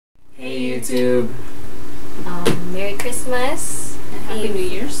YouTube. Merry Christmas and Happy New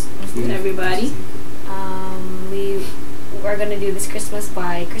Year's to everybody. We are gonna do This Christmas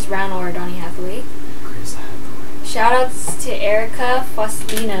by Chris Brown or Donny Hathaway. Shoutouts to Erica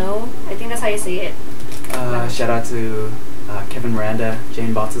Faustino. I think that's how you say it. Shout out to Kevin Miranda,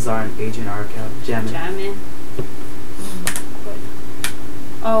 Jane Baltazar, and Agent Arkel. Jammin'.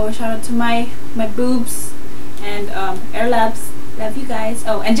 Oh, shout out to my boobs and Air Labs. Love you guys.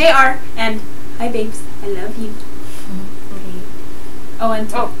 Oh, and JR and hi babes. I love you. Oh, and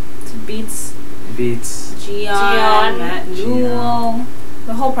to Beats, Gian, Matt Newell,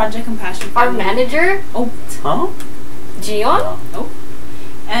 the whole Project Compassion family. Our manager. Oh. Huh? Gian. Oh.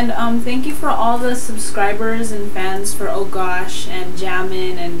 And thank you for all the subscribers and fans for Oh Gosh and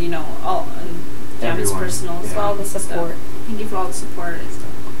Jammin' and all Jammin's personals. For all the support. Thank you for all the support.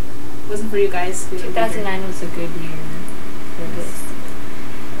 It wasn't for you guys. 2009 was a good year for this.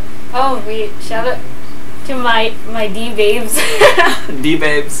 Oh wait, shout out to my D babes. D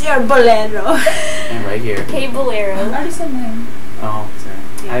babes. Your bolero. And right here. Hey bolero. I already said mine. Oh, sorry.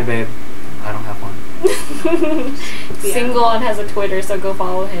 Yeah. Hi babe. I don't have one. Single and has a Twitter, so go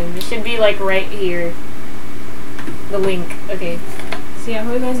follow him. It should be like right here. The link. Okay. So yeah,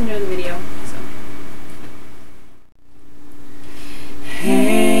 hope you guys enjoy the video.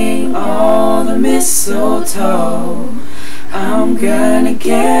 Hang all the mistletoe. I'm gonna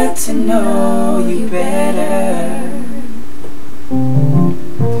get to know you better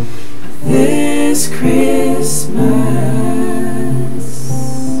this Christmas.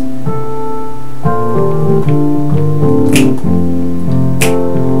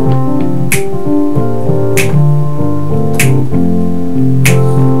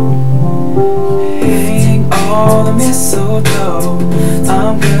 Hang all the mistletoe.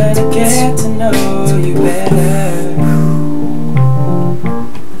 I'm gonna get to know you better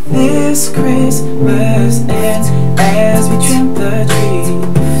this Christmas, and as we trim the tree,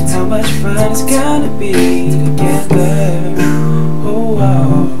 how much fun it's gonna be together. Oh,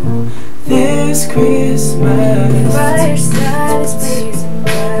 wow. This Christmas, Fireside is blazing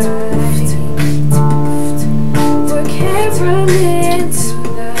bright. We're caroling into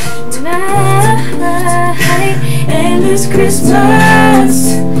the night, and this Christmas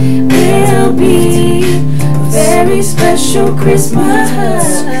will be a very special Christmas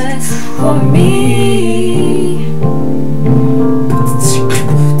for me.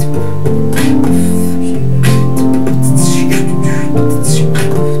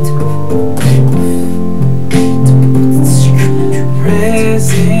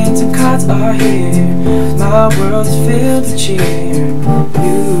 Presents and cards are here. My world is filled with cheer.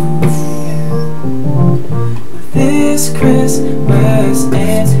 This Christmas,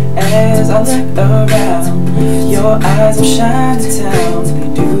 and as I look around, your eyes will shine to town, they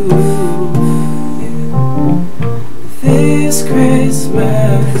do. This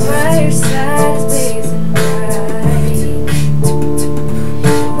Christmas, fireside is blazing bright.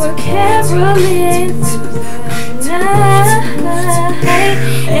 We're caroling through the night,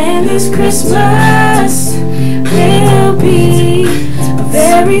 and this Christmas will be a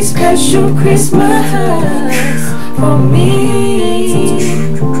very special Christmas for me.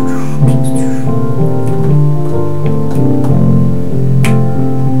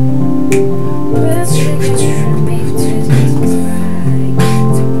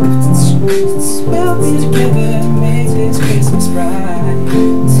 We'll be together and make this Christmas right.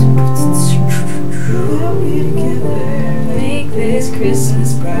 We'll be together and make this Christmas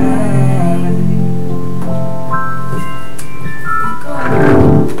bright.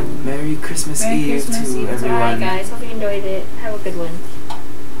 Merry Christmas Eve to everyone. Alright guys, hope you enjoyed it. Have a good one.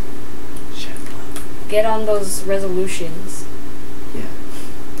 Get on those resolutions.